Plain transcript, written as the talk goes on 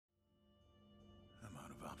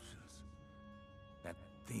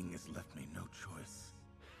has left me no choice.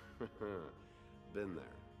 Been there.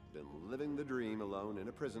 Been living the dream alone in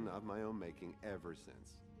a prison of my own making ever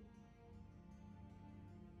since.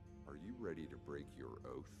 Are you ready to break your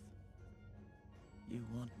oath? You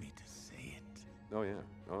want me to say it? Oh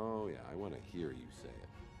yeah, I want to hear you say it.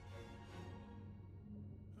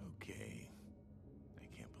 Okay. I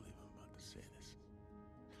can't believe I'm about to say this.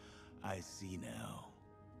 I see now.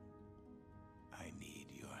 I need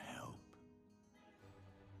your help.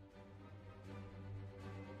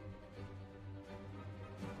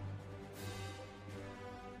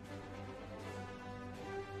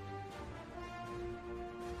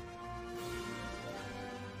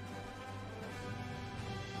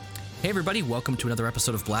 Hey everybody, welcome to another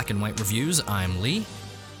episode of Black and White Reviews. I'm Lee.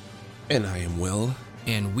 And I am Will.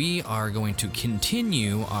 And we are going to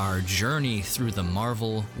continue our journey through the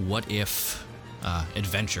Marvel What If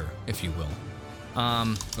adventure, if you will.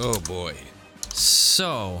 Oh boy.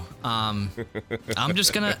 So, I'm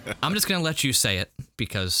just gonna let you say it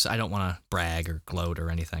because I don't want to brag or gloat or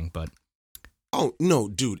anything, but Oh, no,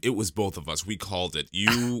 dude, it was both of us. We called it.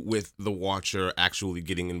 You with the Watcher actually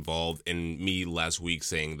getting involved, and me last week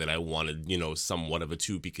saying that I wanted, somewhat of a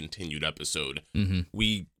to-be-continued episode. Mm-hmm.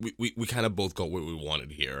 We kind of both got what we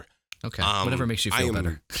wanted here. Okay, whatever makes you feel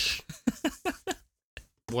better.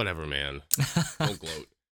 Whatever, man. Don't gloat.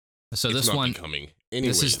 So it's this not one, becoming.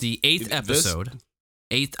 Anyways, this is the 8th episode.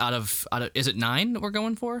 8th out of, is it 9 that we're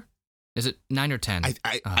going for? Is it 9 or 10?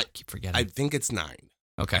 I keep forgetting. I think it's 9.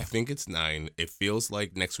 Okay. I think it's 9. It feels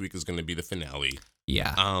like next week is going to be the finale.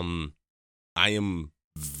 Yeah. I am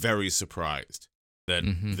very surprised that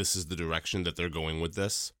Mm-hmm. this is the direction that they're going with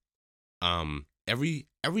this. Every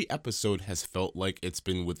episode has felt like it's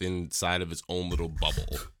been within inside of its own little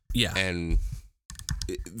bubble. Yeah. And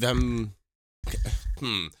them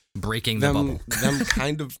breaking the bubble.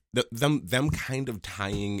 them kind of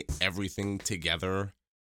tying everything together.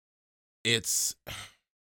 It's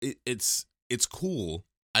cool.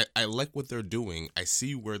 I like what they're doing. I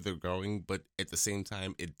see where they're going, but at the same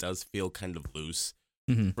time, it does feel kind of loose.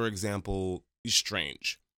 Mm-hmm. For example,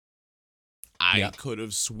 Strange. I could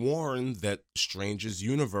have sworn that Strange's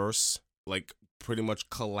universe, pretty much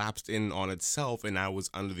collapsed in on itself, and I was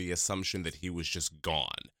under the assumption that he was just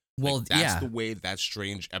gone. Well, that's the way that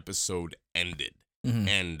Strange episode ended. Mm-hmm.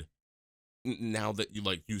 And now that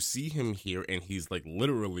you see him here, and he's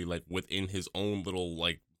literally within his own little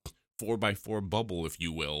 4x4 bubble, if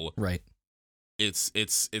you will. Right. It's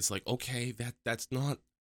okay, that's not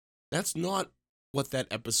what that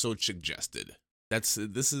episode suggested. That's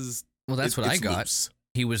what I got. Loose.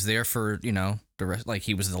 He was there for, the rest,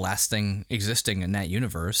 he was the last thing existing in that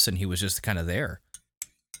universe, and he was just kind of there.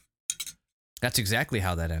 That's exactly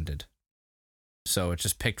how that ended. So it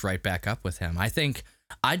just picked right back up with him.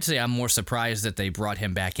 I'd say I'm more surprised that they brought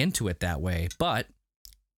him back into it that way, but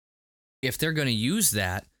if they're going to use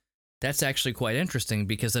that, that's actually quite interesting,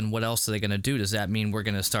 because then what else are they going to do? Does that mean we're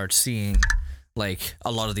going to start seeing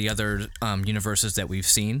a lot of the other universes that we've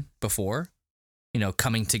seen before,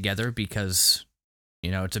 coming together because,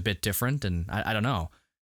 it's a bit different? And I don't know,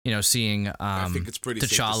 seeing I think it's pretty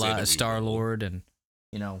T'Challa as Star-Lord, and,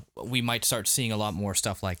 we might start seeing a lot more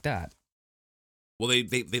stuff like that. Well,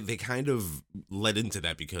 they kind of led into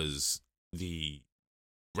that because the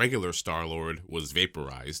regular Star-Lord was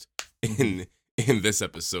vaporized in this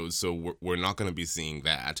episode, so we're not going to be seeing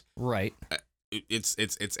that. Right.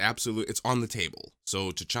 It's absolute. It's on the table.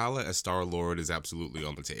 So T'Challa as Star-Lord is absolutely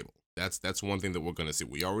on the table. That's one thing that we're going to see.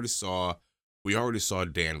 We already saw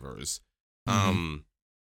Danvers. Mm-hmm.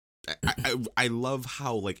 I love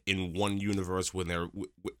how in one universe when they're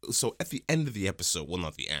so at the end of the episode, well,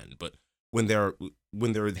 not the end, but when they're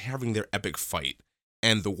having their epic fight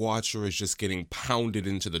and the Watcher is just getting pounded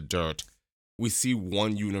into the dirt. We see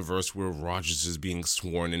one universe where Rogers is being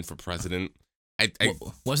sworn in for president.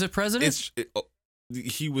 Was it president?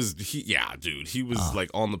 He was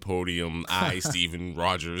on the podium. Steven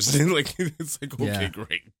Rogers. It's okay,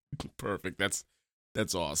 great, perfect. That's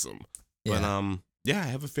awesome. Yeah. But I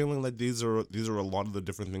have a feeling that these are a lot of the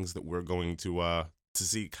different things that we're going to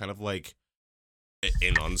see, kind of like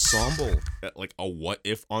an ensemble, like a what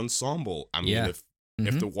if ensemble. I mean,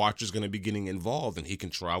 if the Watcher's going to be getting involved and he can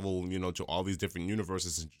travel, to all these different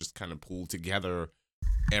universes and just kind of pull together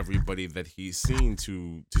everybody that he's seen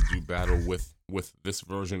to do battle with this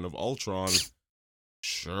version of Ultron,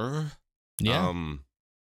 sure. Yeah.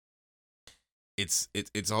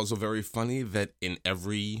 It's also very funny that in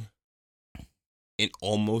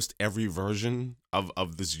almost every version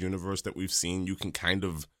of this universe that we've seen, you can kind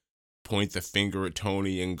of point the finger at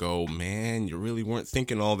Tony and go, man, you really weren't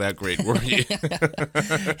thinking all that great, were you?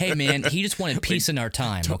 Hey, man, he just wanted peace in our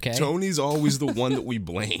time, okay? Tony's always the one that we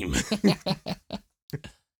blame.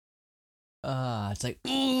 It's like,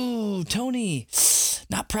 ooh, Tony,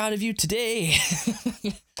 not proud of you today.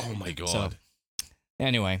 Oh, my God. So,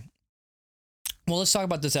 anyway, well, let's talk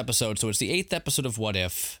about this episode. So it's the 8th episode of What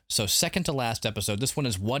If. So second to last episode. This one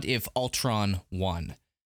is What If Ultron won?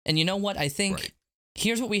 And you know what? I think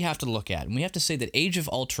here's what we have to look at. And we have to say that Age of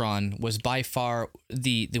Ultron was by far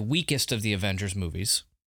the weakest of the Avengers movies.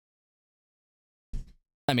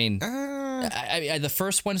 I mean, the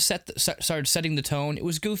first one started setting the tone. It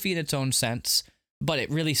was goofy in its own sense, but it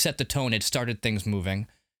really set the tone. It started things moving.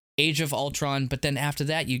 Age of Ultron, but then after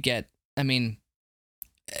that you get, I mean,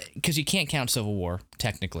 because you can't count Civil War,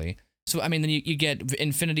 technically. So, I mean, then you get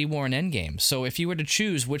Infinity War and Endgame. So if you were to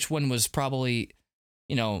choose which one was probably,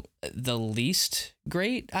 you know, the least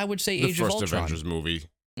great, I would say Age of Ultron. The first Avengers movie.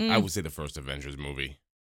 I would say the first Avengers movie.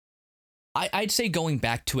 I'd say going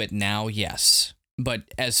back to it now, yes. But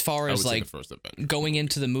as far as like going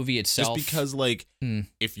into the movie itself, just because like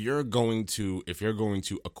if you're going to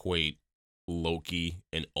equate Loki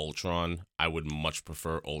and Ultron, I would much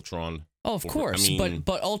prefer Ultron. Oh, of course,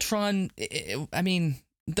 but Ultron, I mean,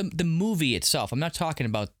 the movie itself. I'm not talking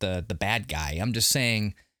about the bad guy. I'm just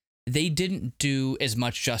saying they didn't do as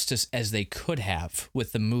much justice as they could have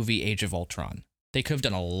with the movie Age of Ultron. They could have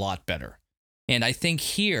done a lot better, and I think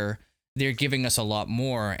here they're giving us a lot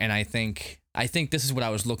more. And I think this is what I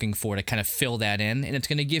was looking for to kind of fill that in, and it's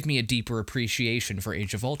going to give me a deeper appreciation for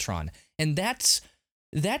Age of Ultron, and that's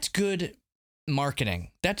good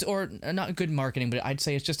marketing. That's, or not good marketing, but I'd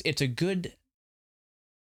say it's a good,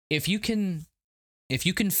 if you can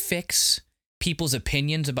fix people's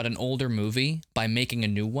opinions about an older movie by making a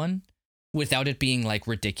new one without it being like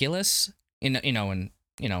ridiculous, I mean,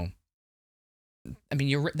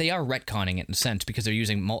 they are retconning it in a sense because they're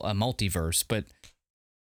using a multiverse, but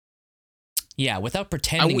yeah, without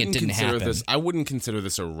pretending it didn't happen. I wouldn't consider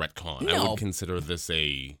this a retcon. No. I would consider this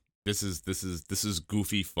this is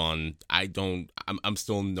goofy fun. I'm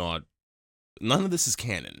still not, none of this is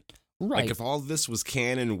canon. Right. Like if all this was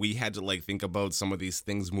canon, we had to like think about some of these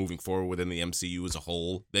things moving forward within the MCU as a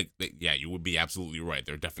whole. Yeah, you would be absolutely right.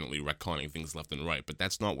 They're definitely retconning things left and right, but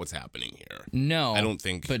that's not what's happening here. No, I don't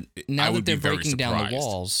think. But now that they're breaking down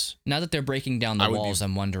the walls,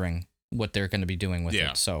 I'm wondering what they're going to be doing with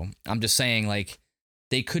it. So I'm just saying, like,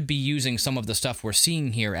 they could be using some of the stuff we're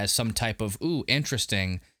seeing here as some type of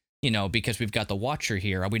interesting. Because we've got the Watcher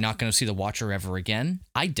here. Are we not going to see the Watcher ever again?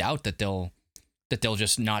 I doubt that they'll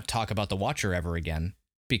just not talk about the Watcher ever again,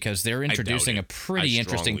 because they're introducing a pretty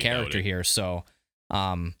interesting character here. So,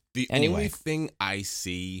 the only thing I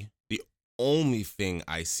see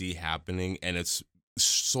happening, and it's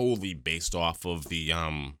solely based off of the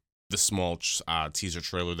small teaser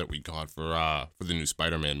trailer that we got for the new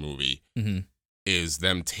Spider-Man movie. Mm-hmm. Is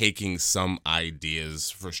them taking some ideas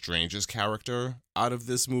for Strange's character out of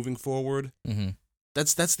this moving forward. Mm-hmm.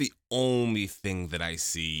 That's the only thing that I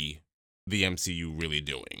see the MCU really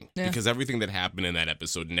doing. Yeah. Because everything that happened in that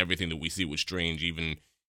episode and everything that we see with Strange, even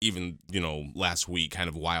last week, kind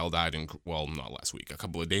of wild-eyed and, well, not last week, a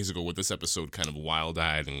couple of days ago with this episode, kind of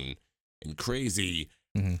wild-eyed and crazy.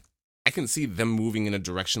 Mm-hmm. I can see them moving in a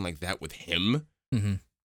direction like that with him. Mm-hmm.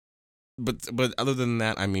 But other than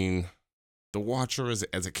that, I mean, the Watcher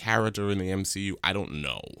as a character in the MCU, I don't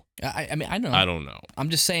know. I mean, I don't know. I don't know. I'm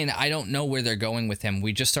just saying I don't know where they're going with him.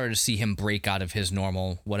 We just started to see him break out of his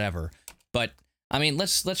normal whatever. But I mean,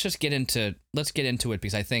 let's just get into it,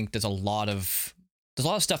 because I think there's a lot of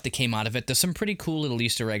stuff that came out of it. There's some pretty cool little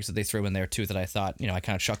Easter eggs that they threw in there too that I thought, I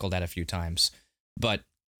kind of chuckled at a few times. But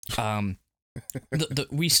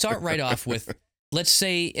we start right off with, let's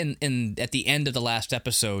say at the end of the last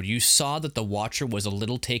episode, you saw that the Watcher was a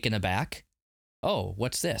little taken aback. Oh,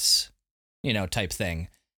 what's this? Type thing.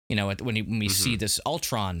 When we see this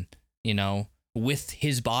Ultron, with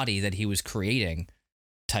his body that he was creating,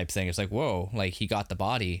 type thing. It's like, whoa, like he got the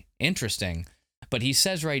body. Interesting. But he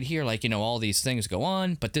says right here, like, all these things go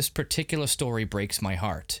on, but this particular story breaks my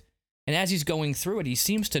heart. And as he's going through it, he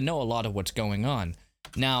seems to know a lot of what's going on.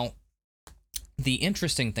 Now, the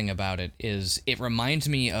interesting thing about it is it reminds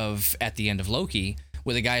me of at the end of Loki,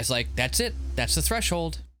 where the guy's like, that's it. That's the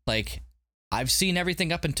threshold. Like, I've seen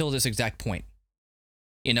everything up until this exact point,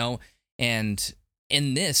 and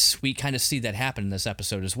in this, we kind of see that happen in this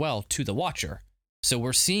episode as well to the Watcher. So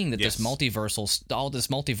we're seeing that all this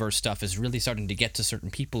multiverse stuff is really starting to get to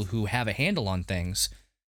certain people who have a handle on things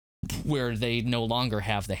where they no longer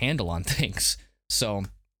have the handle on things. So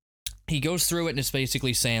he goes through it and it's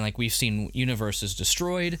basically saying, like, we've seen universes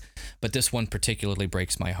destroyed, but this one particularly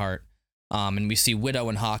breaks my heart. And we see Widow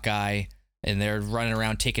and Hawkeye, and they're running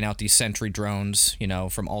around taking out these sentry drones, you know,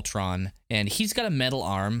 from Ultron. And he's got a metal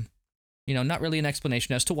arm. You know, not really an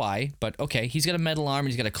explanation as to why, but okay, he's got a metal arm and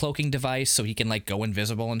he's got a cloaking device so he can, like, go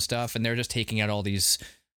invisible and stuff. And they're just taking out all these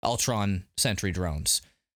Ultron sentry drones.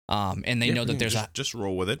 And they know that there's just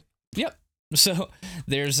roll with it. Yep. So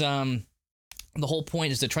there's the whole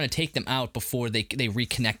point is they're trying to take them out before they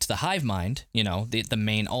reconnect the hive mind, you know, the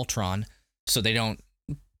main Ultron, so they don't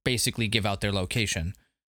basically give out their location.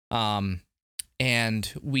 And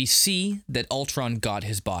we see that Ultron got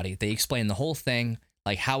his body. They explain the whole thing,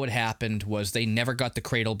 like how it happened was they never got the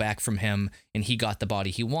cradle back from him, and he got the body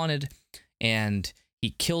he wanted, and he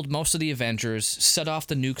killed most of the Avengers, set off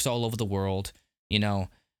the nukes all over the world, you know,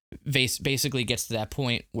 basically gets to that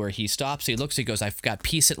point where he stops, he looks, he goes, I've got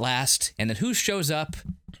peace at last, and then who shows up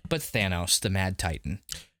but Thanos, the Mad Titan.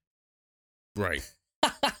 Right.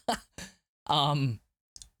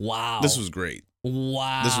 Wow. This was great.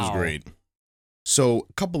 Wow. This was great. So,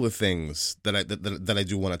 a couple of things that I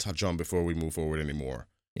do want to touch on before we move forward anymore.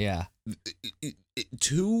 Yeah.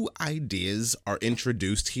 Two ideas are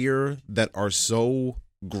introduced here that are so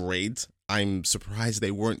great, I'm surprised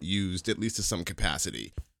they weren't used, at least to some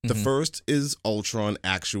capacity. The first is Ultron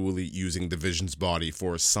actually using the Vision's body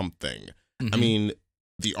for something. I mean,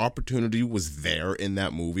 the opportunity was there in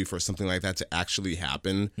that movie for something like that to actually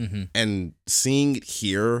happen, and seeing it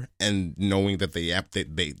here and knowing that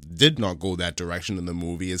they did not go that direction in the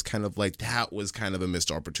movie is kind of like, that was kind of a missed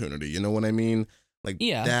opportunity. You know what I mean? Like,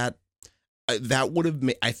 that would have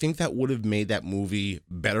made, I think that would have made that movie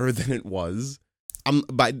better than it was.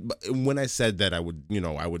 But when I said that I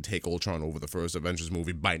would take Ultron over the first Avengers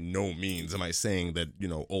movie, by no means am I saying that, you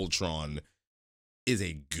know, Ultron is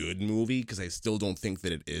a good movie, because I still don't think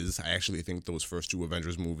that it is. I actually think those first two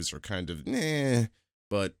Avengers movies are kind of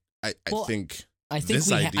but I think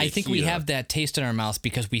we have that taste in our mouth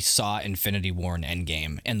because we saw Infinity War and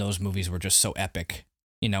Endgame, and those movies were just so epic.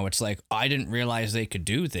 You know, it's like, I didn't realize they could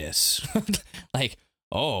do this. Like,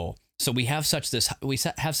 oh, so we have such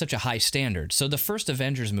a high standard. So the first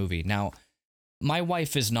Avengers movie. Now, my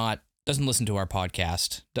wife doesn't listen to our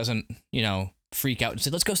podcast, doesn't, you know, freak out and say,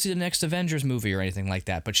 let's go see the next Avengers movie or anything like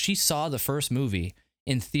that. But she saw the first movie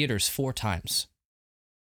in theaters 4 times.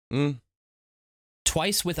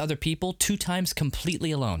 Twice with other people, 2 times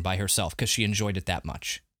completely alone by herself because she enjoyed it that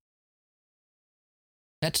much.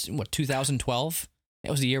 That's, 2012?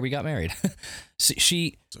 That was the year we got married.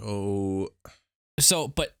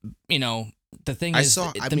 But, you know, the thing is,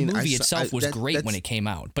 the movie itself was great when it came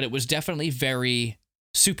out, but it was definitely very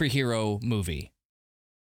superhero movie.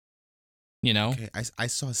 You know? Okay, I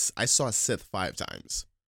saw Sith 5 times.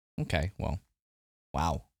 Okay, well,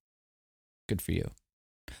 wow. Good for you.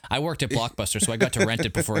 I worked at Blockbuster, so I got to rent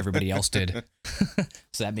it before everybody else did.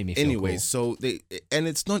 So that made me feel anyway, cool. So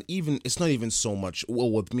it's not even so much, well,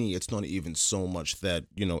 with me, it's not even so much that,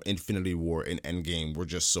 you know, Infinity War and Endgame were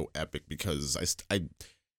just so epic, because I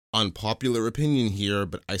unpopular opinion here,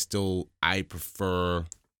 but I prefer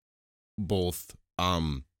both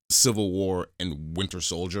Civil War and Winter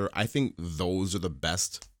Soldier. I think those are the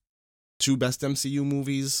two best MCU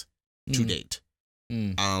movies to date.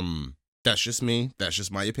 That's just me. That's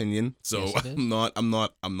just my opinion. So yes, I'm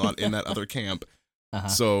not in that other camp.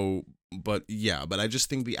 So, but I just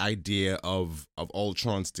think the idea of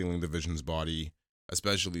Ultron stealing the Vision's body,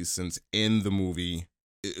 especially since in the movie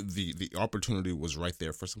the opportunity was right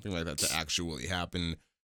there for something like that to actually happen.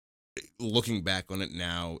 Looking back on it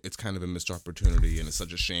now, it's kind of a missed opportunity, and it's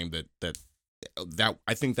such a shame that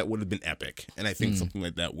I think that would have been epic, and I think something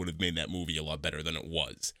like that would have made that movie a lot better than it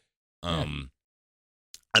was.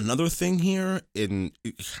 Another thing here,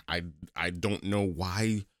 I don't know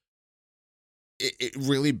why. It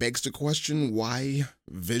really begs the question why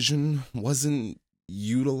Vision wasn't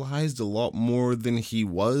utilized a lot more than he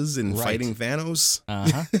was in fighting Thanos.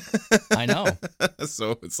 I know.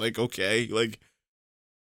 So it's like, okay, like,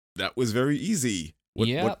 that was very easy.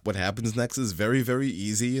 What happens next is very, very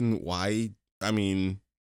easy, and why, I mean,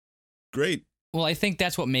 great. Well, I think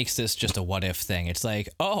that's what makes this just a what if thing. It's like,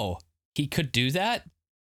 oh, he could do that?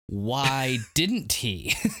 Why didn't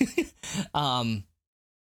he? I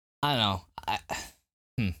don't know.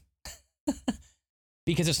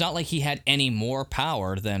 Because it's not like he had any more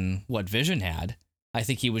power than what Vision had. I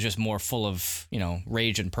think he was just more full of, you know,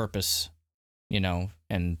 rage and purpose, you know,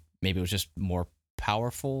 and maybe it was just more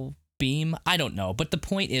powerful beam. I don't know. But the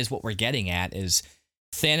point is, what we're getting at is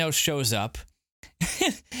Thanos shows up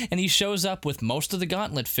and he shows up with most of the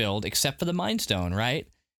gauntlet filled except for the Mind Stone, right?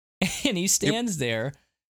 And he stands there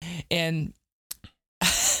And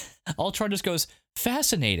Ultron just goes,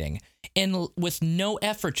 fascinating. And with no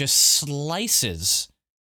effort, just slices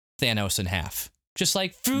Thanos in half. Just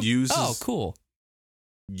like, oh, cool.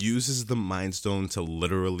 Uses the Mind Stone to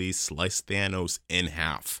literally slice Thanos in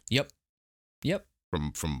half. Yep.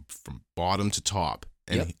 From bottom to top.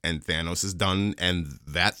 And, and Thanos is done, and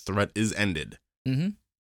that threat is ended. Mm-hmm.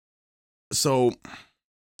 So,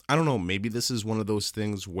 I don't know, maybe this is one of those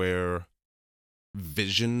things where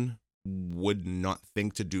Vision would not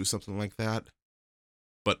think to do something like that,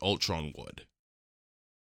 but Ultron would.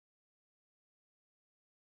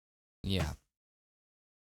 Yeah.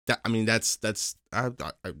 That's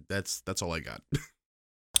all I got.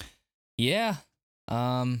 Yeah.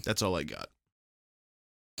 That's all I got.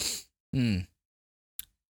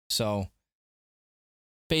 So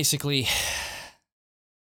basically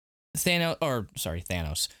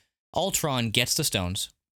Thanos. Ultron gets the stones,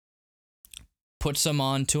 puts them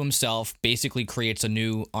onto himself, basically creates a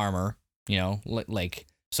new armor, like,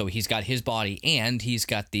 so he's got his body and he's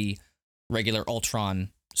got the regular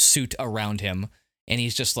Ultron suit around him, and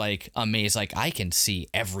he's just like amazed, like, I can see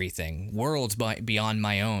everything, worlds beyond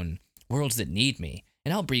my own, worlds that need me,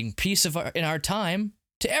 and I'll bring peace in our time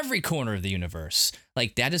to every corner of the universe.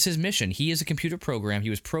 Like, that is his mission. He is a computer program. He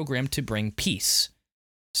was programmed to bring peace.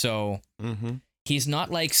 So he's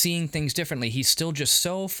not like seeing things differently. He's still just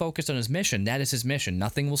so focused on his mission. That is his mission.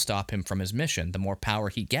 Nothing will stop him from his mission. The more power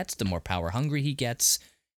he gets, the more power hungry he gets.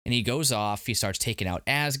 And he goes off. He starts taking out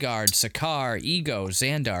Asgard, Sakaar, Ego,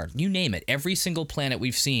 Xandar, you name it. Every single planet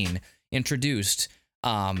we've seen introduced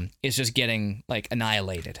is just getting like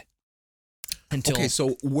annihilated. Okay,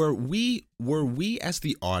 so were we as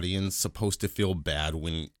the audience supposed to feel bad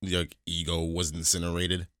when Ego was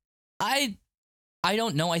incinerated? I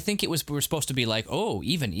don't know. I think we were supposed to be like, oh,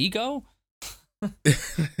 even Ego?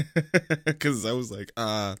 Because I was like,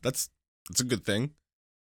 that's a good thing.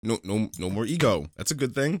 No more Ego. That's a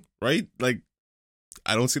good thing, right? Like,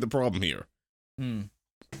 I don't see the problem here.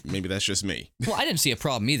 Maybe that's just me. Well, I didn't see a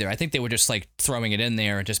problem either. I think they were just like throwing it in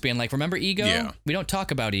there and just being like, remember Ego? Yeah. We don't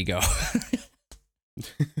talk about Ego.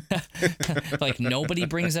 Like, nobody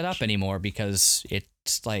brings it up anymore because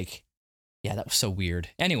it's like, yeah, that was so weird.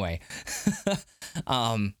 Anyway,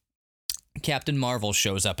 Captain Marvel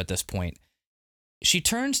shows up at this point. She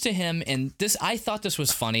turns to him, and I thought this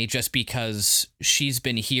was funny just because she's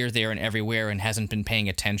been here, there, and everywhere and hasn't been paying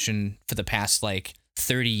attention for the past,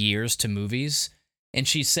 30 years to movies. And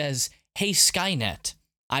she says, hey, Skynet,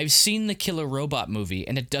 I've seen the Killer Robot movie,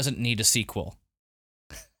 and it doesn't need a sequel.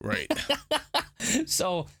 Right.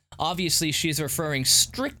 So, obviously, she's referring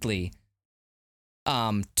strictly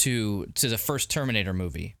to the first Terminator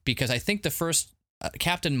movie, because I think the first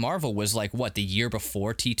Captain Marvel was the year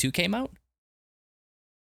before T2 came out?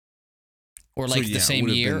 Or the same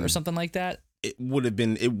year or something like that? It would have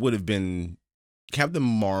been Captain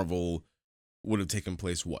Marvel would have taken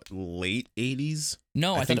place late 80s?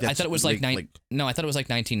 No, I thought it was I thought it was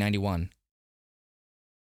 1991.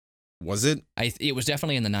 Was it? It was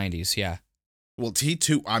definitely in the 90s, yeah. Well,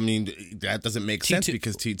 T2, I mean, that doesn't make sense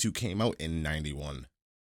because T2 came out in 91.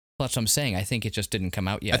 That's what I'm saying. I think it just didn't come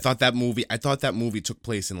out yet. I thought that movie took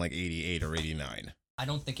place in 88 or 89. I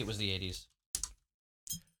don't think it was the 80s.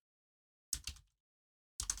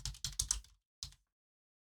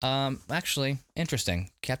 Actually, interesting.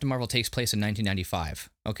 Captain Marvel takes place in 1995.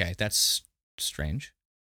 Okay, that's strange.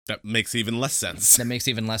 That makes even less sense.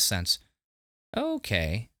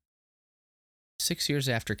 Okay. 6 years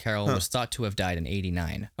after Carol was thought to have died in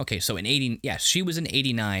 89. Okay, so she was in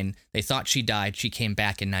 89. They thought she died. She came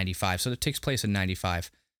back in 95. So it takes place in 95.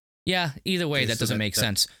 Yeah, either way, that doesn't make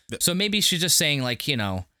sense. So maybe she's just saying,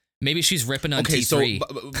 maybe she's ripping on T3.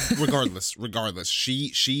 So regardless,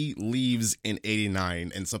 she leaves in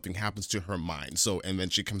 89 and something happens to her mind. So, and then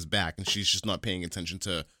she comes back and she's just not paying attention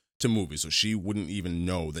to movies. So she wouldn't even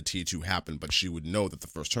know that T2 happened, but she would know that the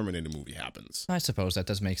first Terminator movie happens. I suppose that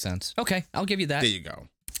does make sense. Okay, I'll give you that. There you go.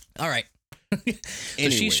 All right. So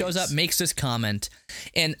she shows up, makes this comment.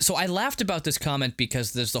 And so I laughed about this comment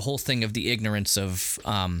because there's the whole thing of the ignorance of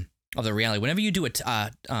the reality. Whenever you do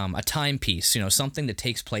a timepiece, something that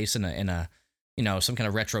takes place in a some kind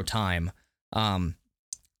of retro time,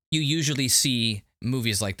 you usually see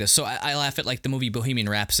movies like this. So I laugh at the movie Bohemian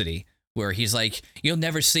Rhapsody, where he's like, you'll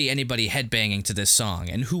never see anybody headbanging to this song.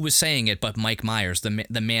 And who was saying it but Mike Myers,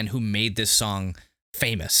 the man who made this song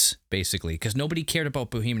famous, basically, because nobody cared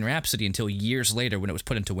about Bohemian Rhapsody until years later when it was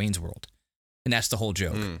put into Wayne's World. And that's the whole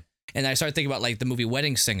joke. And I started thinking about the movie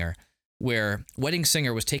Wedding Singer, where Wedding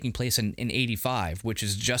Singer was taking place in 85, which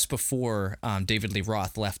is just before David Lee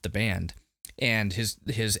Roth left the band. and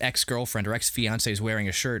his ex-girlfriend or ex-fiance is wearing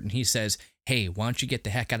a shirt, and he says, "Hey, why don't you get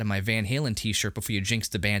the heck out of my Van Halen t-shirt before you jinx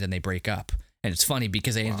the band and they break up?" And it's funny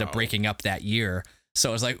because they ended up breaking up that year.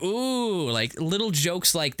 So it's like, ooh, like little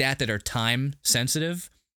jokes like that are time sensitive.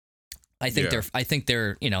 I think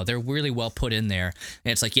they're they're really well put in there.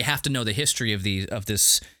 And it's like you have to know the history of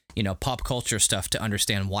this pop culture stuff to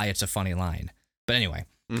understand why it's a funny line. But anyway,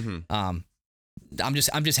 I'm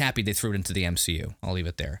just happy they threw it into the MCU. I'll leave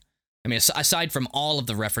it there. I mean, aside from all of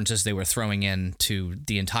the references they were throwing in to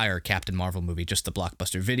the entire Captain Marvel movie, just the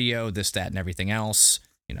blockbuster video, this, that, and everything else,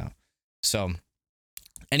 So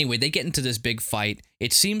anyway, they get into this big fight.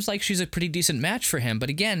 It seems like she's a pretty decent match for him, but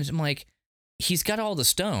again, I'm like, he's got all the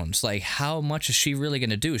stones. Like, how much is she really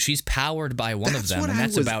going to do? She's powered by one of them, and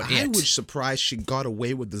that's about it. I was surprised she got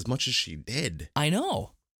away with as much as she did. I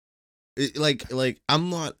know. I'm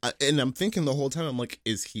not, and I'm thinking the whole time, I'm like,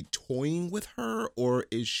 is he toying with her, or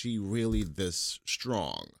is she really this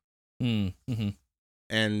strong? Mm-hmm.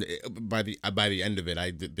 And by the end of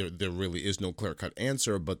it, there really is no clear-cut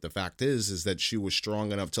answer, but the fact is that she was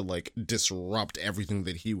strong enough to, like, disrupt everything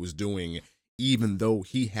that he was doing, even though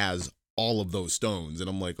he has all of those stones. And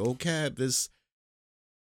I'm like, this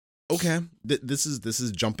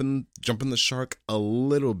is jumping the shark a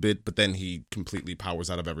little bit, but then he completely powers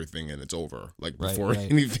out of everything and it's over, like, before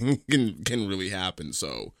anything can really happen.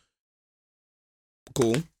 So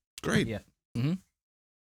cool, great. Yeah. Mm-hmm.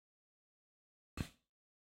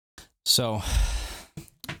 So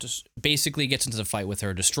just basically gets into the fight with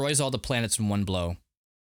her, destroys all the planets in one blow,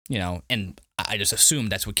 and I just assume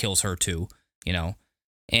that's what kills her too,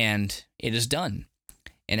 and it is done.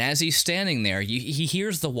 And as he's standing there, he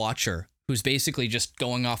hears the Watcher, who's basically just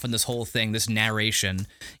going off on this whole thing, this narration,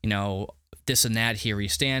 this and that. Here he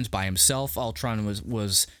stands by himself. Ultron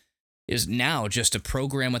is now just a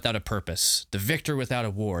program without a purpose, the victor without a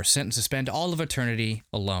war, sentenced to spend all of eternity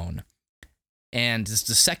alone. And it's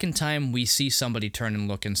the second time we see somebody turn and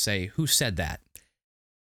look and say, "Who said that?"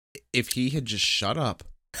 If he had just shut up,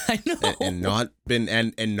 I know, and not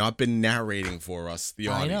been narrating for us, the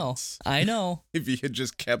audience. I know. If he had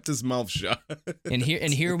just kept his mouth shut. and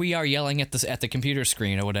here we are yelling at the computer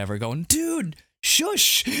screen or whatever, going, "Dude,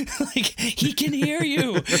 shush! Like, he can hear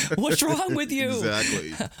you. What's wrong with you?"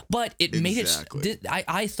 Exactly. But it made it.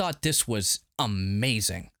 I thought this was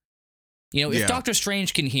amazing. If Doctor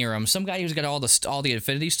Strange can hear him, some guy who's got all the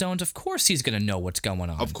Infinity Stones, of course he's gonna know what's going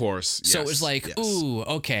on. Of course. Yes, so it was like, ooh,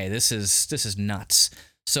 okay, this is nuts.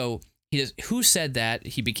 So he says, "Who said that?"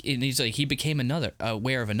 And he's like, he became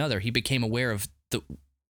aware of another. He became aware of the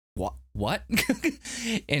what?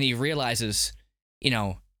 And he realizes,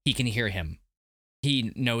 he can hear him.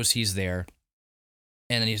 He knows he's there.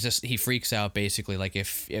 And then he freaks out basically. Like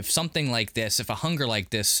if something like this, if a hunger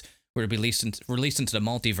like this were to be released into the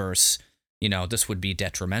multiverse, this would be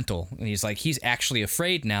detrimental. And he's actually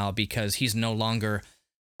afraid now because he's no longer,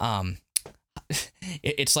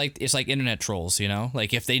 it's like internet trolls,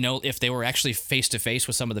 like if they were actually face to face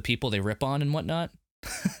with some of the people they rip on and whatnot,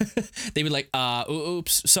 they'd be like,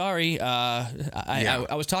 oops, sorry.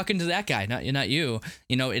 I was talking to that guy, not you.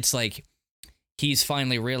 It's like, he's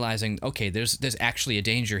finally realizing, okay, there's actually a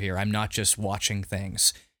danger here. I'm not just watching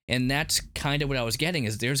things. And that's kind of what I was getting,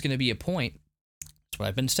 is there's going to be a point. That's what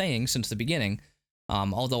I've been saying since the beginning.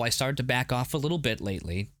 Although I started to back off a little bit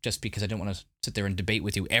lately, just because I didn't want to sit there and debate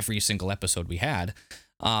with you every single episode we had.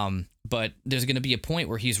 But there's going to be a point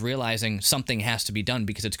where he's realizing something has to be done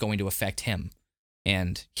because it's going to affect him.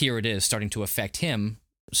 And here it is, starting to affect him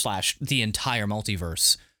 / the entire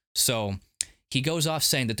multiverse. So he goes off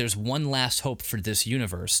saying that there's one last hope for this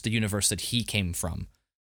universe, the universe that he came from.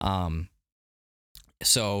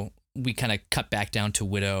 So we kind of cut back down to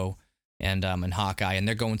Widow and Hawkeye, and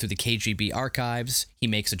they're going through the KGB archives. He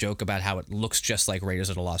makes a joke about how it looks just like Raiders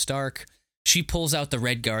of the Lost Ark. She pulls out the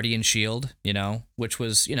Red Guardian shield, which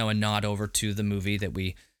was, a nod over to the movie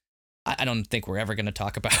that I don't think we're ever going to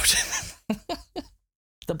talk about.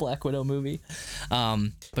 The Black Widow movie.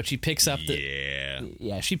 But she picks up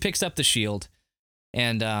she picks up the shield,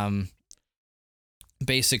 and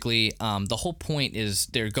basically, the whole point is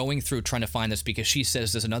they're going through trying to find this because she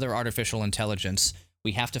says there's another artificial intelligence.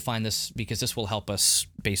 We have to find this because this will help us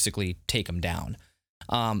basically take them down.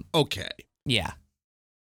 Okay. Yeah.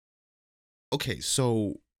 Okay,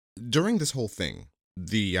 so during this whole thing,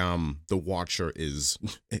 the Watcher is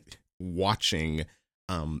watching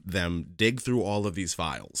them dig through all of these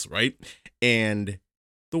files, right? And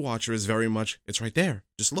the Watcher is very much, it's right there.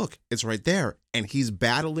 Just look, it's right there. And he's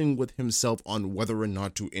battling with himself on whether or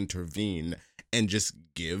not to intervene and just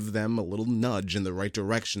give them a little nudge in the right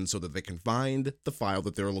direction so that they can find the file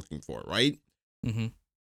that they're looking for, right? Mm-hmm.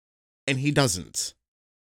 and he doesn't.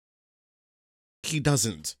 He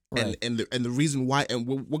doesn't. Right. And the reason why, and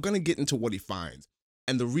we're going to get into what he finds.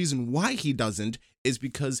 And the reason why he doesn't is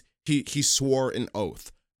because he swore an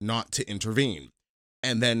oath not to intervene.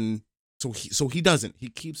 And then, so he doesn't. He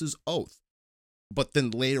keeps his oath. But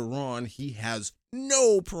then later on, he has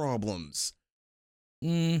no problems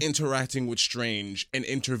interacting with Strange and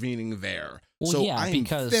intervening there. Well, so yeah, I'm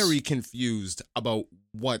because very confused about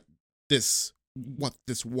what this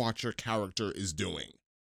Watcher character is doing.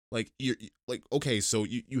 Like, you're like, okay, so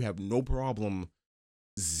you have no problem,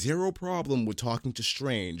 zero problem with talking to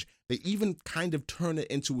Strange. They even kind of turn it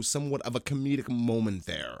into somewhat of a comedic moment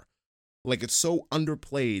there. Like, it's so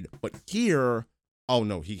underplayed, but here, oh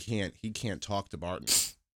no, he can't talk to Barton.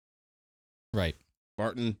 Right.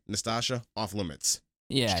 Barton, Nastasha, off limits.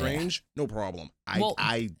 Yeah. Strange, no problem.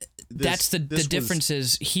 That's the difference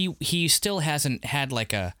is he still hasn't had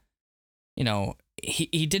like a, you know,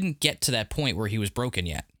 he didn't get to that point where he was broken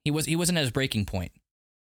yet. He wasn't at his breaking point.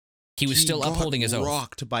 He was still upholding his oath.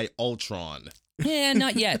 Rocked by Ultron. Yeah,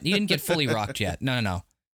 not yet. He didn't get fully rocked yet. No.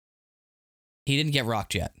 He didn't get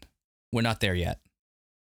rocked yet. We're not there yet.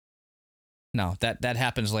 No, that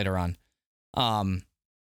happens later on.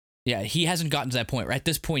 Yeah, he hasn't gotten to that point. Right at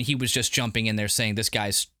this point, he was just jumping in there saying, "This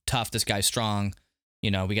guy's tough. This guy's strong.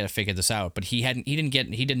 You know, we got to figure this out." But he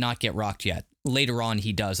did not get rocked yet. Later on,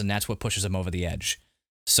 he does, and that's what pushes him over the edge.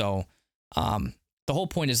 So, the whole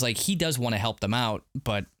point is like he does want to help them out,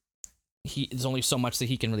 but there's only so much that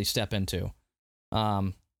he can really step into.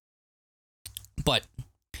 But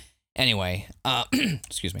anyway,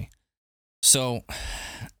 excuse me. So,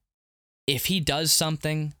 if he does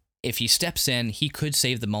something, if he steps in, he could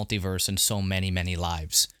save the multiverse and so many, many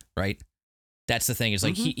lives, right? That's the thing. Is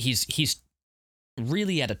like he's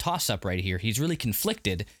really at a toss-up right here. He's really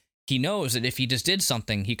conflicted. He knows that if he just did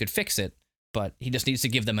something, he could fix it, but he just needs to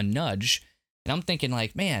give them a nudge. And I'm thinking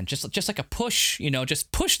like, man, just like a push, you know,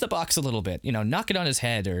 just push the box a little bit, you know, knock it on his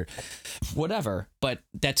head or whatever. But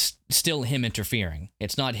that's still him interfering.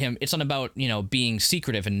 It's not him. It's not about, you know, being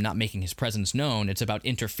secretive and not making his presence known. It's about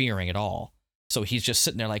interfering at all. So he's just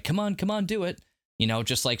sitting there like, come on, do it. You know,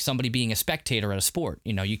 just like somebody being a spectator at a sport.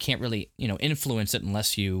 You know, you can't really, you know, influence it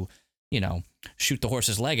unless you know, shoot the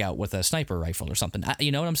horse's leg out with a sniper rifle or something.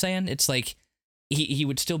 You know what I'm saying? It's like he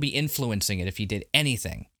would still be influencing it if he did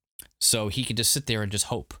anything. So he could just sit there and just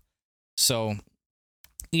hope. So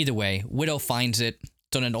either way, Widow finds it.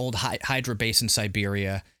 It's on an old Hydra base in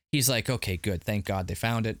Siberia. He's like, okay, good. Thank God they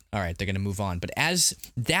found it. All right, they're going to move on. But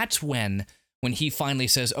that's when he finally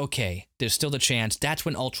says, okay, there's still the chance, that's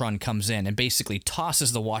when Ultron comes in and basically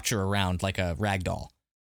tosses the Watcher around like a rag doll.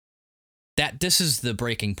 This is the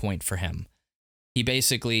breaking point for him.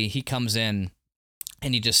 He comes in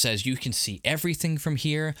and he just says, you can see everything from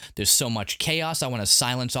here. There's so much chaos. I want to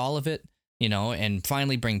silence all of it, you know, and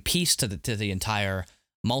finally bring peace to the entire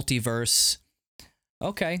multiverse.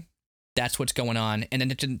 Okay, that's what's going on. And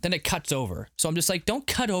then it cuts over. So I'm just like, don't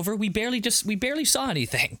cut over. We barely saw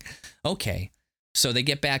anything. Okay. So they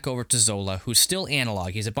get back over to Zola, who's still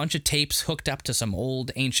analog. He's a bunch of tapes hooked up to some old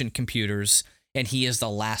ancient computers, and he is the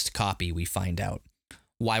last copy, we find out.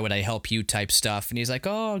 Why would I help you type stuff? And he's like,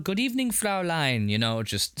 oh, good evening, Fraulein. You know,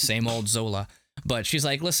 just same old Zola. But she's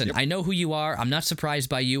like, listen, yep. I know who you are. I'm not surprised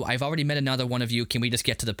by you. I've already met another one of you. Can we just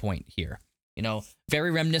get to the point here? You know,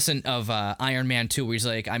 very reminiscent of Iron Man 2, where he's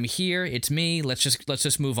like, I'm here. It's me. Let's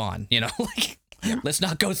just move on. You know, like, let's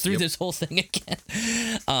not go through this whole thing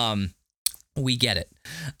again. We get it.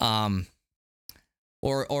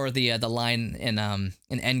 Or the line in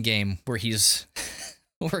Endgame where he's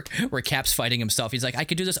where Cap's fighting himself. He's like, I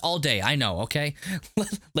could do this all day. I know. Okay,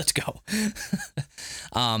 let's go.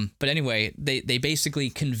 But anyway, they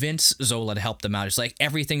basically convince Zola to help them out. It's like,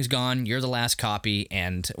 everything's gone. You're the last copy,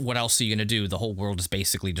 and what else are you gonna do? The whole world is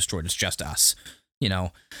basically destroyed. It's just us. You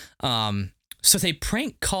know. So they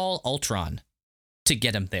prank call Ultron to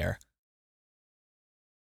get him there.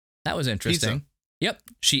 That was interesting. Pizza. Yep.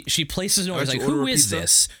 She places an order. Like, who is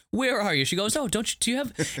this? Where are you? She goes, oh,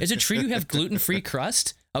 is it true you have gluten-free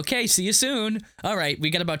crust? Okay, see you soon. All right,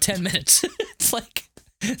 we got about 10 minutes. It's like,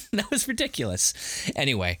 that was ridiculous.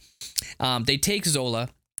 Anyway, they take Zola,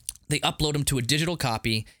 they upload him to a digital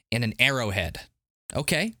copy and an arrowhead.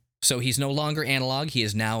 Okay, so he's no longer analog, he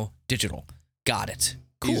is now digital. Got it.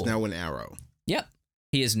 Cool. He's now an arrow. Yep,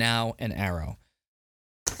 he is now an arrow.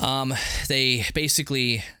 They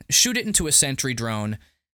basically shoot it into a sentry drone,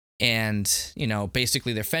 and, you know,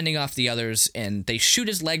 basically they're fending off the others, and they shoot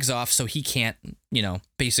his legs off so he can't, you know,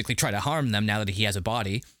 basically try to harm them now that he has a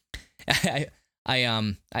body. I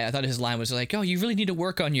thought his line was like, oh, you really need to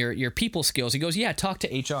work on your people skills. He goes, yeah, talk to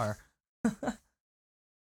HR.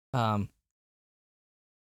 Yeah.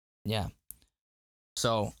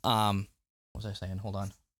 So, what was I saying? Hold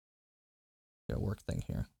on. Got a work thing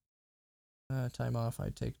here. Time off I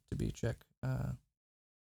take to be check.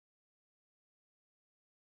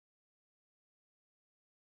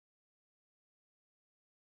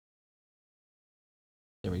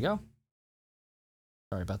 There we go.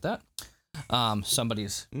 Sorry about that.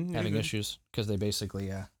 Somebody's having issues because they basically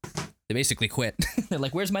quit. They're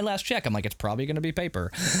like, "Where's my last check?" I'm like, "It's probably gonna be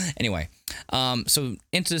paper." Anyway, so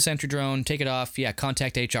into the sentry drone, take it off. Yeah,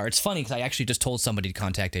 contact HR. It's funny because I actually just told somebody to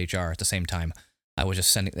contact HR at the same time. I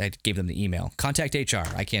gave them the email. Contact HR.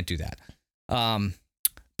 I can't do that.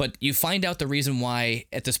 But you find out the reason why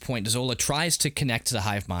at this point Zola tries to connect to the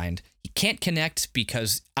hive mind. He can't connect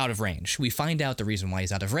because out of range. We find out the reason why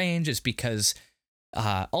he's out of range is because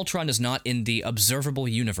Ultron is not in the observable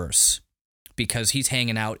universe because he's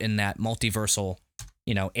hanging out in that multiversal,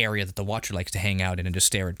 area that the Watcher likes to hang out in and just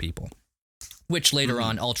stare at people, which later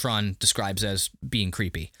on Ultron describes as being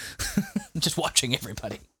creepy, just watching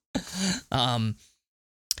everybody.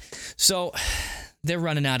 So they're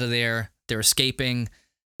running out of there. They're escaping.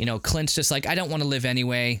 Clint's just like, I don't want to live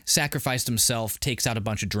anyway. Sacrificed himself, takes out a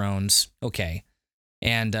bunch of drones. Okay.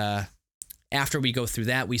 And after we go through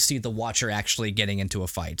that, we see the Watcher actually getting into a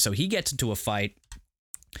fight. So he gets into a fight.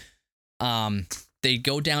 They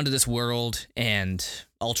go down to this world, and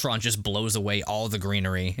Ultron just blows away all the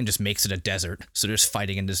greenery and just makes it a desert. So they're just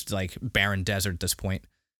fighting in this like barren desert at this point.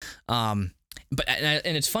 But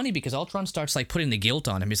it's funny because Ultron starts like putting the guilt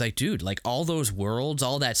on him. He's like, dude, like all those worlds,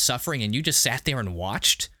 all that suffering, and you just sat there and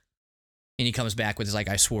watched. And he comes back with his like,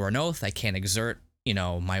 I swore an oath. I can't exert,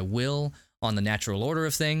 my will on the natural order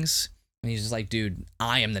of things. And he's just like, dude,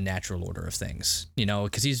 I am the natural order of things,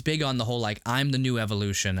 because he's big on the whole like, I'm the new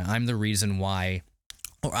evolution. I'm the reason why,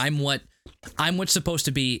 or I'm what's supposed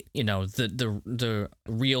to be, the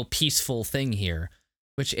real peaceful thing here.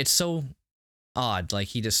 Which it's so odd. Like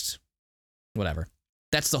he just. Whatever.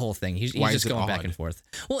 That's the whole thing. He's just going back and forth.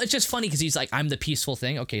 Well, it's just funny because he's like, I'm the peaceful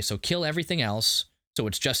thing. Okay, so kill everything else, so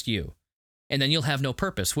it's just you. And then you'll have no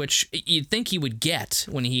purpose, which you'd think he would get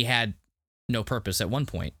when he had no purpose at one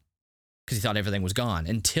point, because he thought everything was gone,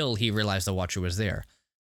 until he realized the Watcher was there.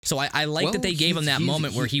 So I like that they gave him that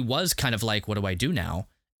moment where he was kind of like, what do I do now?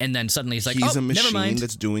 And then suddenly he's like, he's a never mind. machine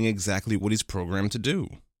that's doing exactly what he's programmed to do.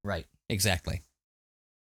 Right, exactly.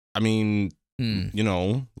 I mean,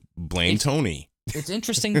 blame Tony. It's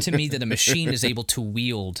interesting to me that a machine is able to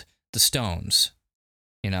wield the stones,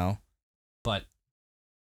 but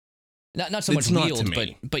not so much wield,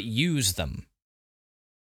 but use them.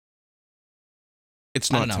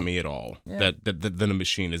 It's not to me at all that a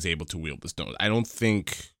machine is able to wield the stones. I don't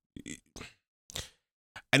think.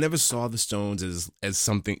 I never saw the stones as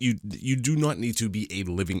something you do not need to be a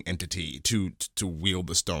living entity to wield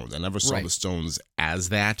the stones. I never saw the stones as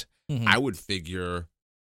that. Mm-hmm. I would figure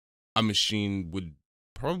a machine would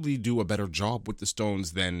probably do a better job with the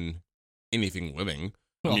stones than anything living.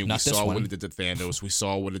 Well, I mean, we saw what it did to Thanos. We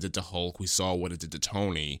saw what it did to Hulk. We saw what it did to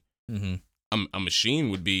Tony. Mm-hmm. A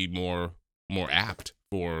machine would be more apt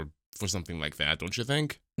for something like that, don't you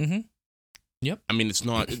think? Mm-hmm. Yep. I mean, it's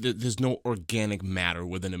not. There's no organic matter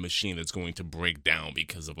within a machine that's going to break down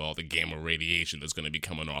because of all the gamma radiation that's going to be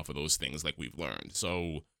coming off of those things, like we've learned.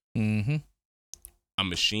 So, a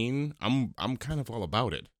machine, I'm kind of all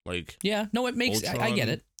about it. Like, yeah, no, it makes. Ultron, I get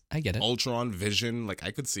it. I get it. Ultron, Vision, like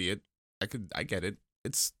I could see it. I get it.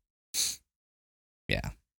 It's. Yeah.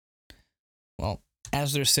 Well,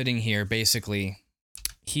 as they're sitting here, basically,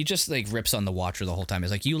 he just like rips on the Watcher the whole time.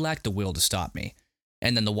 He's like, "You lack the will to stop me."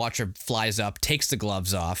 And then the Watcher flies up, takes the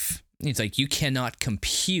gloves off. He's like, "You cannot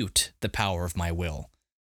compute the power of my will."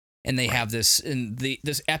 And they have this, and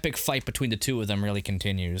this epic fight between the two of them really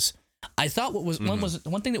continues. I thought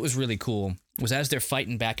one thing that was really cool was as they're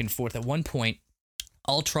fighting back and forth. At one point,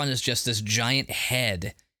 Ultron is just this giant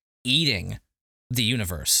head eating the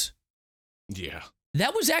universe. Yeah,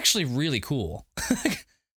 that was actually really cool.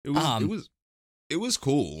 It was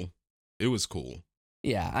cool. It was cool.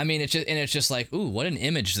 Yeah, I mean, it's just like, ooh, what an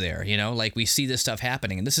image there, like we see this stuff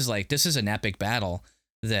happening, and this is an epic battle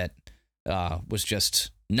that was just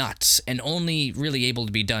nuts and only really able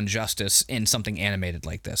to be done justice in something animated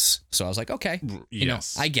like this. So I was like, okay,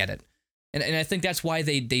 yes. I get it, and I think that's why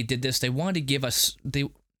they did this. They wanted to give us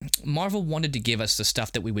Marvel wanted to give us the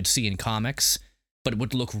stuff that we would see in comics, but it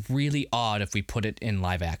would look really odd if we put it in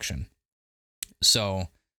live action. So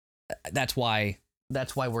that's why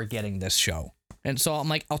we're getting this show. And so I'm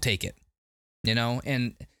like, I'll take it,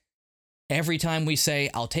 and every time we say,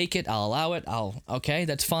 I'll take it, I'll allow it, okay,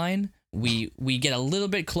 that's fine. We get a little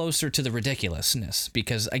bit closer to the ridiculousness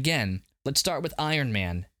because, again, let's start with Iron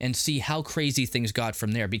Man and see how crazy things got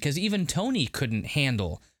from there, because even Tony couldn't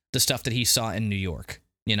handle the stuff that he saw in New York,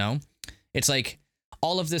 you know? It's like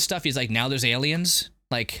all of this stuff, he's like, now there's aliens?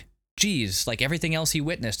 Like, geez, like everything else he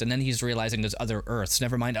witnessed, and then he's realizing there's other Earths,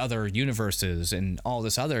 never mind other universes and all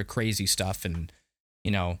this other crazy stuff, and,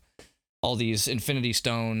 you know, all these Infinity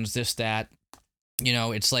Stones, this, that. You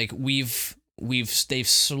know, it's like they've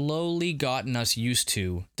slowly gotten us used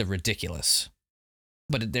to the ridiculous.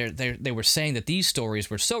 But they were saying that these stories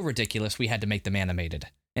were so ridiculous we had to make them animated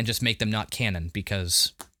and just make them not canon,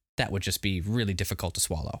 because that would just be really difficult to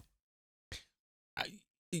swallow.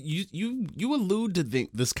 You allude to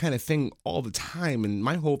this kind of thing all the time, and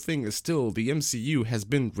my whole thing is still the MCU has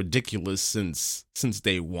been ridiculous since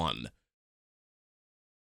day one.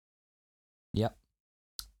 Yep.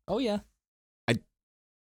 Oh yeah.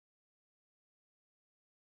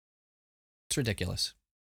 It's ridiculous.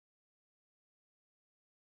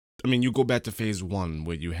 I mean, you go back to phase one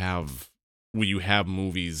where you have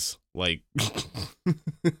movies like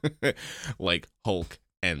like Hulk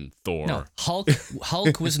and Thor. No,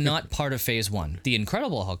 Hulk was not part of phase one. The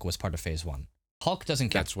Incredible Hulk was part of phase one. Hulk doesn't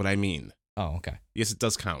count. That's what I mean. Oh, okay. Yes, it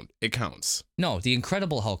does count. It counts. No, the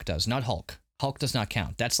Incredible Hulk does, not Hulk. Hulk does not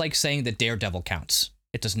count. That's like saying that Daredevil counts.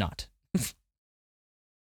 It does not.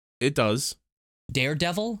 It does.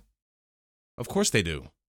 Daredevil? Of course they do.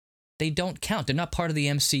 They don't count. They're not part of the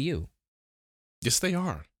MCU. Yes, they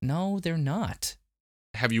are. No, they're not.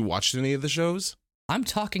 Have you watched any of the shows? I'm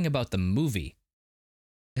talking about the movie.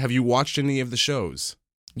 Have you watched any of the shows?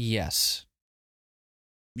 Yes.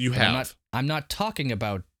 You But have. I'm not talking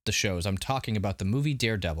about the shows. I'm talking about the movie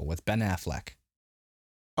Daredevil with Ben Affleck.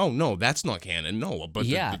 Oh no, that's not canon. No, but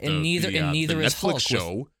yeah, the and neither the is Netflix Hulk.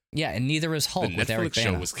 show. Yeah, and neither is Hulk The with Eric Netflix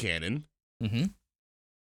Bana. show was canon. Mm-hmm.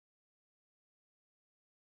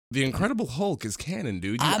 The Incredible Hulk is canon,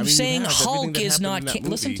 dude. I'm saying Hulk is not canon.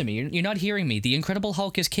 Listen to me. You're not hearing me. The Incredible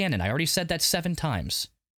Hulk is canon. I already said that 7 times.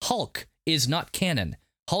 Hulk is not canon.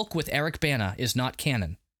 Hulk with Eric Bana is not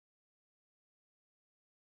canon.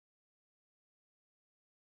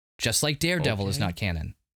 Just like Daredevil is not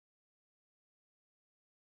canon.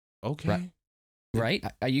 Okay. Right?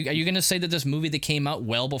 Are you going to say that this movie that came out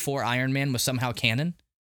well before Iron Man was somehow canon?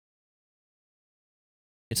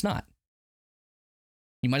 It's not.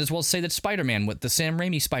 You might as well say that Spider-Man, with the Sam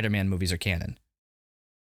Raimi Spider-Man movies, are canon.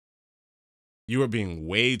 You are being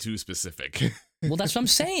way too specific. Well, that's what I'm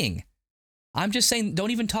saying. I'm just saying,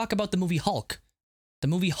 don't even talk about the movie Hulk. The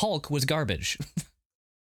movie Hulk was garbage.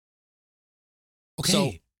 Okay.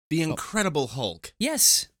 So, the Incredible Hulk.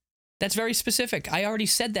 yes, that's very specific. I already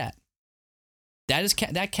said that.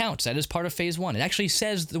 That counts. That is part of Phase 1. It actually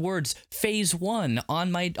says the words Phase 1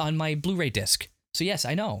 on my Blu-ray disc. So yes,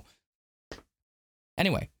 I know.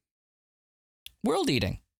 Anyway, world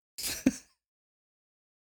eating.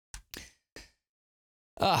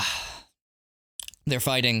 They're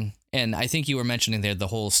fighting, and I think you were mentioning there the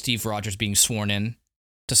whole Steve Rogers being sworn in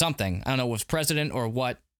to something. I don't know if it was president or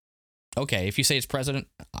what. Okay, if you say it's president,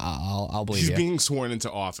 I'll believe you. He's being sworn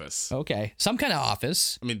into office. Okay, some kind of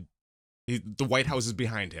office. I mean, the White House is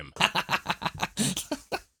behind him.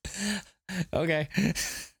 Okay.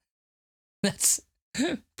 That's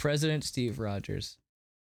President Steve Rogers.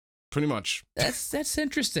 Pretty much. That's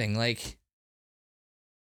interesting. Like,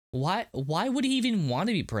 why would he even want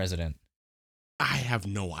to be president? I have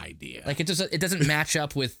no idea. Like, it doesn't match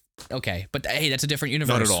up with. Okay, but hey, that's a different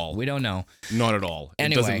universe. Not at all. We don't know. Not at all.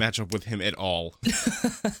 Anyway. It doesn't match up with him at all.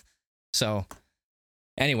 So,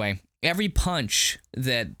 anyway, every punch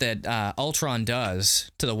that Ultron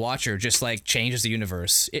does to the Watcher just like changes the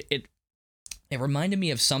universe. It reminded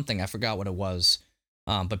me of something. I forgot what it was.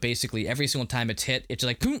 But basically, every single time it's hit, it's just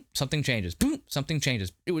like boom, something changes. Boom, something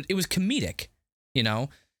changes. It was comedic, you know.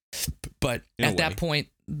 But at that point,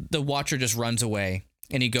 the Watcher just runs away,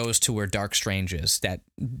 and he goes to where Dark Strange is, that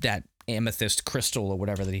amethyst crystal or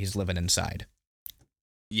whatever that he's living inside.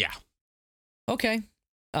 Yeah. Okay.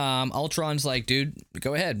 Ultron's like, dude,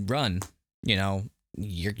 go ahead, run. You know,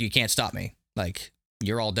 you can't stop me. Like,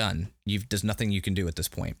 you're all done. There's nothing you can do at this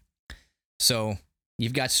point. So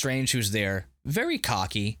you've got Strange, who's there, very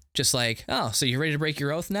cocky, just like, oh, so you're ready to break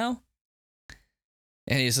your oath now?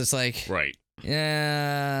 And he's just like, right.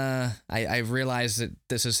 Yeah, I realize that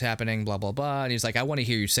this is happening, blah, blah, blah. And he's like, I want to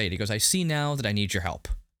hear you say it. He goes, I see now that I need your help.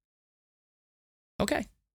 Okay.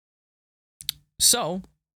 So.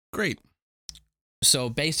 Great. So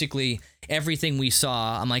basically, everything we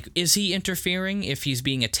saw, I'm like, is he interfering if he's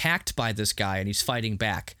being attacked by this guy and he's fighting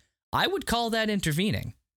back? I would call that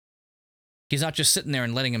intervening. He's not just sitting there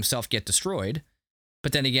and letting himself get destroyed.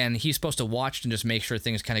 But then again, he's supposed to watch and just make sure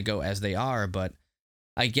things kind of go as they are. But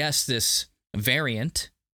I guess this variant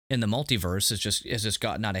in the multiverse has just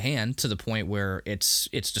gotten out of hand to the point where it's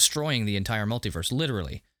destroying the entire multiverse,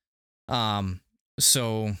 literally.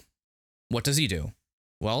 So what does he do?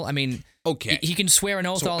 Well, I mean, Okay. he can swear an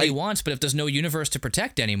oath all he wants, but if there's no universe to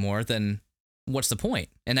protect anymore, then what's the point?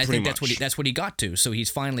 And I think that's what he got to. So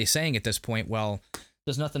he's finally saying at this point, well,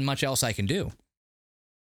 there's nothing much else I can do.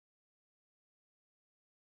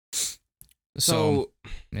 So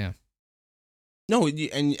yeah. No,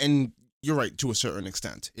 and you're right to a certain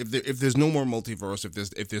extent. If there's no more multiverse,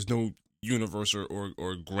 if there's no universe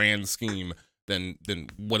or grand scheme, then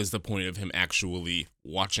what is the point of him actually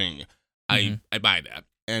watching? I buy that.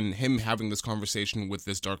 And him having this conversation with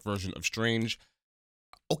this dark version of Strange,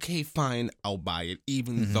 okay, fine, I'll buy it,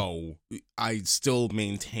 even though I still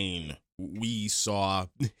maintain we saw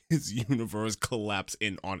his universe collapse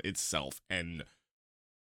in on itself, and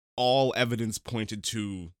all evidence pointed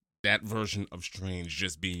to that version of Strange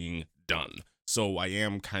just being done. So I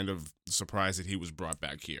am kind of surprised that he was brought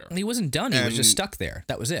back here. He wasn't done, he was just stuck there.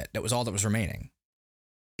 That was it. That was all that was remaining.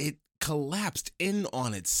 It collapsed in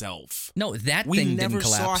on itself. No, that we thing never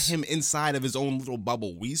didn't collapse. saw him inside of his own little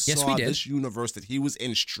bubble. We saw this universe that he was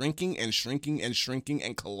in shrinking and shrinking and shrinking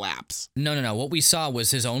and collapse. No. What we saw was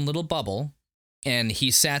his own little bubble, and he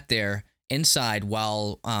sat there inside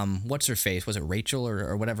while what's her face? Was it Rachel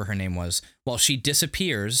or whatever her name was? While she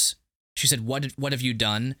disappears, she said, "What have you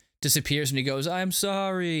done?" Disappears, and he goes, "I'm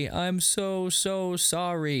sorry. I'm so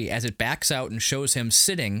sorry." As it backs out and shows him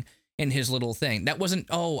sitting in his little thing. That wasn't,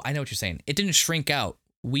 oh, I know what you're saying. It didn't shrink out.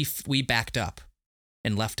 We backed up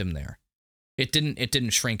and left him there. It didn't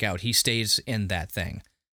shrink out. He stays in that thing.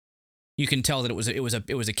 You can tell that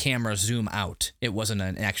it was a camera zoom out. It wasn't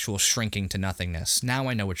an actual shrinking to nothingness. Now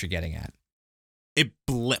I know what you're getting at. It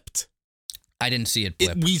blipped. I didn't see it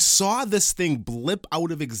blip. We saw this thing blip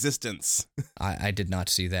out of existence. I did not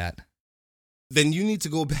see that. Then you need to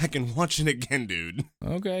go back and watch it again, dude.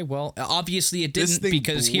 Okay, well, obviously it didn't,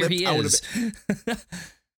 because here he is.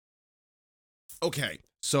 Okay,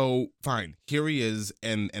 so fine. Here he is,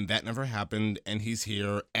 and that never happened, and he's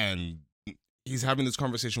here, and he's having this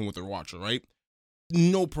conversation with their watcher, right?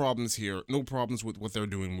 No problems here. No problems with what they're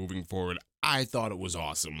doing moving forward. I thought it was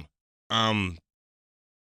awesome.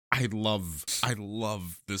 I love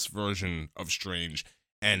this version of Strange.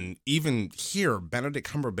 And even here, Benedict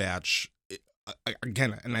Cumberbatch,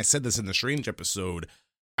 again, and I said this in the Strange episode,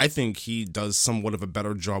 I think he does somewhat of a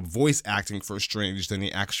better job voice acting for Strange than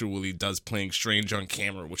he actually does playing Strange on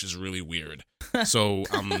camera, which is really weird. So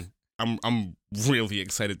I'm really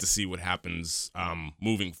excited to see what happens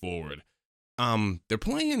moving forward. They're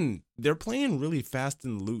playing really fast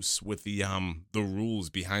and loose with the rules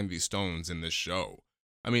behind these stones in this show.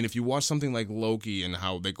 I mean, if you watch something like Loki and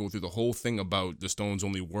how they go through the whole thing about the stones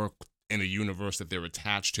only work in a universe that they're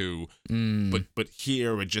attached to, but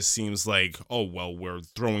here it just seems like, oh well, we're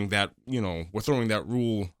throwing that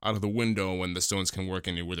rule out of the window and the stones can work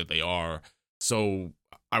anywhere that they are. So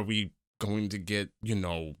are we going to get,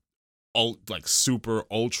 like super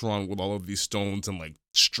Ultron with all of these stones and like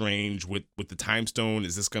Strange with the time stone?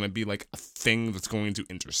 Is this going to be like a thing that's going to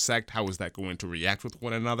intersect? How is that going to react with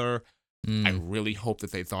one another? I really hope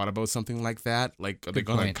that they thought about something like that. Like, are they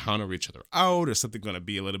going to counter each other out? Or something going to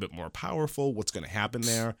be a little bit more powerful? What's going to happen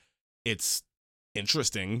there? It's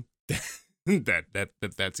interesting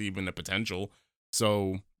that's even a potential.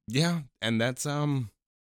 So yeah, and that's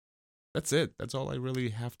it. That's all I really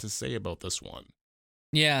have to say about this one.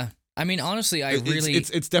 Yeah, I mean, honestly,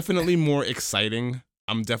 it's definitely more exciting.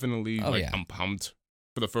 I'm definitely I'm pumped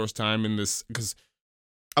for the first time in this, because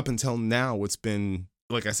up until now it's been,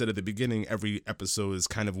 like I said at the beginning, every episode is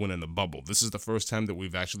kind of one in the bubble. This is the first time that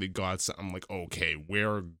we've actually got something like, okay,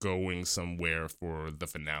 we're going somewhere for the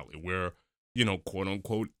finale. We're, quote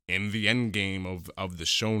unquote, in the end game of the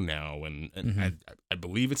show now. And I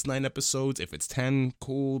believe it's 9 episodes. If it's 10,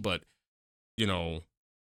 cool. But,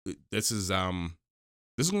 this is going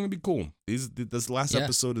to be cool. This last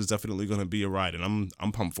episode is definitely going to be a ride, and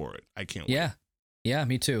I'm pumped for it. I can't wait. Yeah,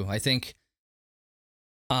 me too. I think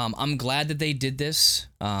I'm glad that they did this,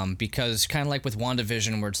 because kind of like with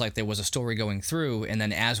WandaVision, where it's like there was a story going through, and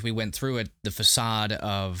then as we went through it, the facade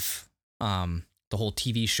of the whole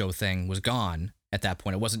TV show thing was gone at that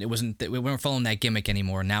point. We weren't following that gimmick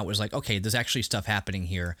anymore. Now it was like, okay, there's actually stuff happening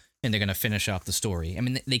here, and they're going to finish off the story. I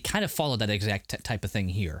mean, they kind of followed that exact type of thing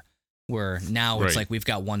here, where now it's like we've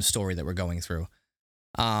got one story that we're going through.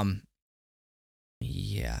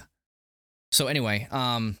 Yeah. So anyway,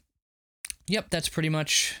 yep, that's pretty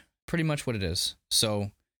much what it is.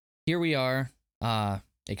 So here we are,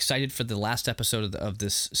 excited for the last episode of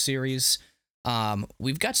this series.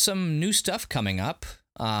 We've got some new stuff coming up.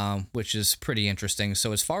 which is pretty interesting.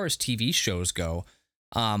 So as far as TV shows go,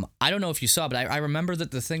 I don't know if you saw, but I remember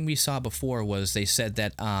that the thing we saw before was they said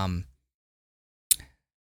that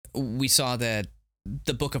we saw that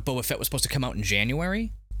the Book of Boba Fett was supposed to come out in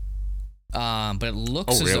January, but it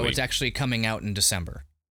looks as though it's actually coming out in December.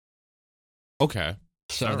 Okay.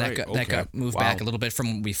 So that got moved back a little bit from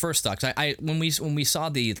when we first thought. 'Cause when we saw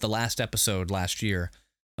the last episode last year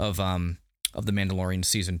of The Mandalorian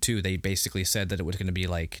season 2, they basically said that it was going to be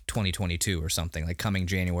like 2022 or something, like coming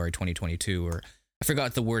January 2022, or I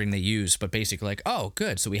forgot the wording they used, but basically like, oh,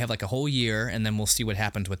 good. So we have like a whole year, and then we'll see what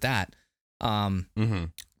happens with that.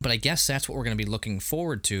 But I guess that's what we're going to be looking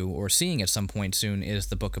forward to or seeing at some point soon is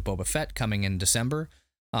the Book of Boba Fett coming in December.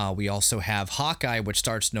 We also have Hawkeye, which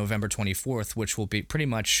starts November 24th, which will be pretty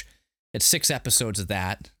much, it's 6 episodes of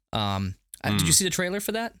that. Did you see the trailer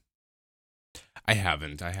for that? I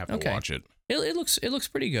haven't. I have to watch it. It looks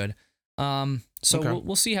pretty good.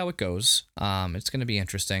 We'll see how it goes. It's going to be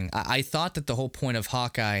interesting. I thought that the whole point of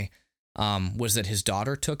Hawkeye was that his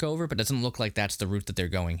daughter took over, but it doesn't look like that's the route that they're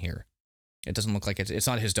going here. It doesn't look like it's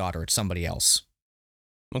not his daughter, it's somebody else.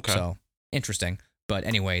 Okay. So, interesting. But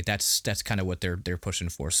anyway, that's kind of what they're pushing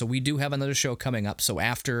for. So we do have another show coming up. So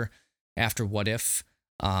after What If,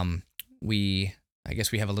 I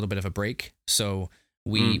guess we have a little bit of a break. So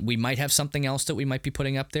we might have something else that we might be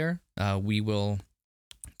putting up there. We will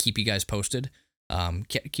keep you guys posted.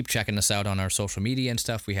 Keep checking us out on our social media and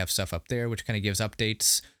stuff. We have stuff up there which kind of gives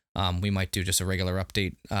updates. We might do just a regular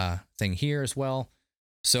update thing here as well.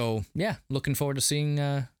 So yeah, looking forward to seeing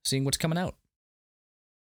what's coming out.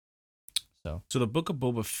 So the Book of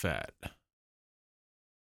Boba Fett,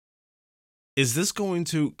 is this going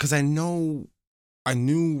to? Because I knew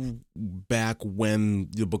back when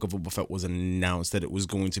the Book of Boba Fett was announced that it was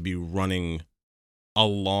going to be running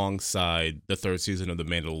alongside the 3rd season of The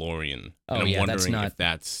Mandalorian. Oh, and I'm wondering that's not, if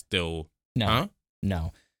that's still no.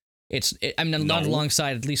 Not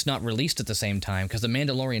alongside, at least not released at the same time, because The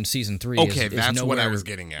Mandalorian season 3 is that's nowhere, what I was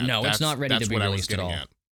getting at. No, it's not ready to be released at all.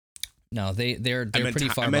 No, they're pretty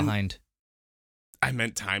far behind. I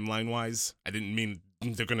meant timeline wise. I didn't mean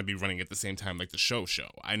they're going to be running at the same time like the show.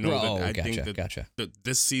 I know I think that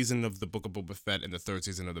this season of the Book of Boba Fett and the 3rd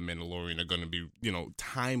season of The Mandalorian are going to be,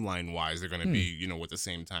 timeline wise, they're going to be, at the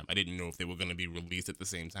same time. I didn't know if they were going to be released at the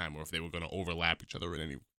same time or if they were going to overlap each other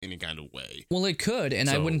in any kind of way. Well, it could, and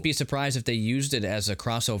I wouldn't be surprised if they used it as a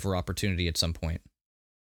crossover opportunity at some point.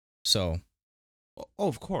 So,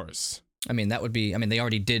 of course. I mean, that would be. I mean, they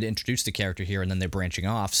already did introduce the character here, and then they're branching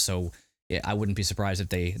off. So, yeah, I wouldn't be surprised if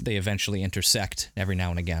they eventually intersect every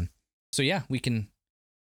now and again. So yeah, we can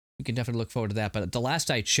definitely look forward to that. But the last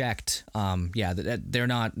I checked, they're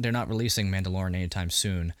not releasing Mandalorian anytime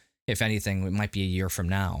soon. If anything, it might be a year from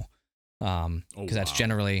now. Because that's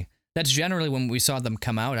generally when we saw them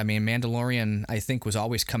come out. I mean, Mandalorian, I think, was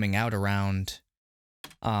always coming out around,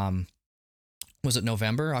 was it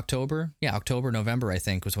November, October? Yeah, October, November, I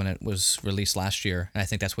think, was when it was released last year. And I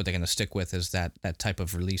think that's what they're going to stick with, is that type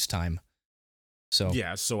of release time. So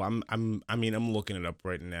yeah, so I'm looking it up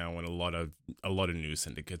right now, and a lot of news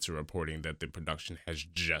syndicates are reporting that the production has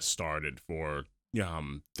just started for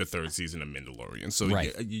the 3rd season of Mandalorian. So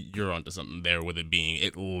right. You're onto something there, with it being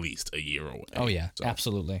at least a year away. Oh yeah, so.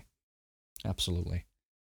 Absolutely.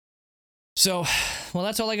 So, well,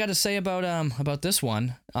 that's all I got to say about this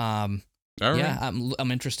one. Right.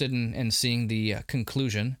 I'm interested in seeing the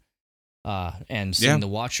conclusion, and seeing the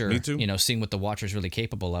Watcher. Me too. Seeing what the Watcher's really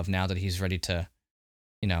capable of now that he's ready to,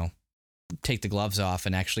 take the gloves off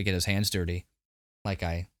and actually get his hands dirty, like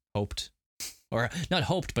I hoped, or not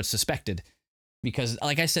hoped, but suspected. Because,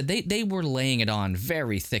 like I said, they were laying it on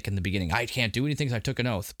very thick in the beginning. I can't do anything because I took an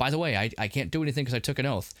oath. By the way, I can't do anything because I took an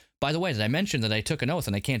oath. By the way, did I mention that I took an oath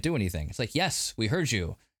and I can't do anything? It's like, yes, we heard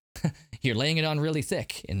you. You're laying it on really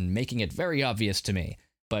thick and making it very obvious to me.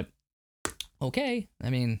 But, okay.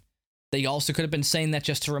 I mean, they also could have been saying that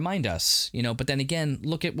just to remind us, But then again,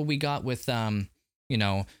 look at what we got with,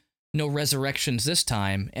 no resurrections this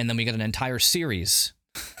time, and then we got an entire series.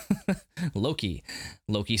 Loki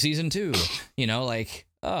season 2,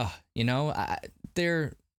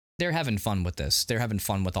 they're having fun with this. They're having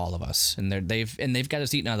fun with all of us, and they've got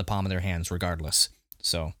us eating out of the palm of their hands regardless.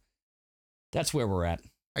 So that's where we're at.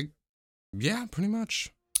 Yeah, pretty much.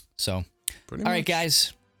 So, all right,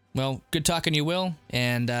 guys. Well, good talking to you, Will,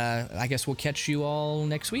 and I guess we'll catch you all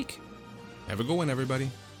next week. Have a good one, everybody.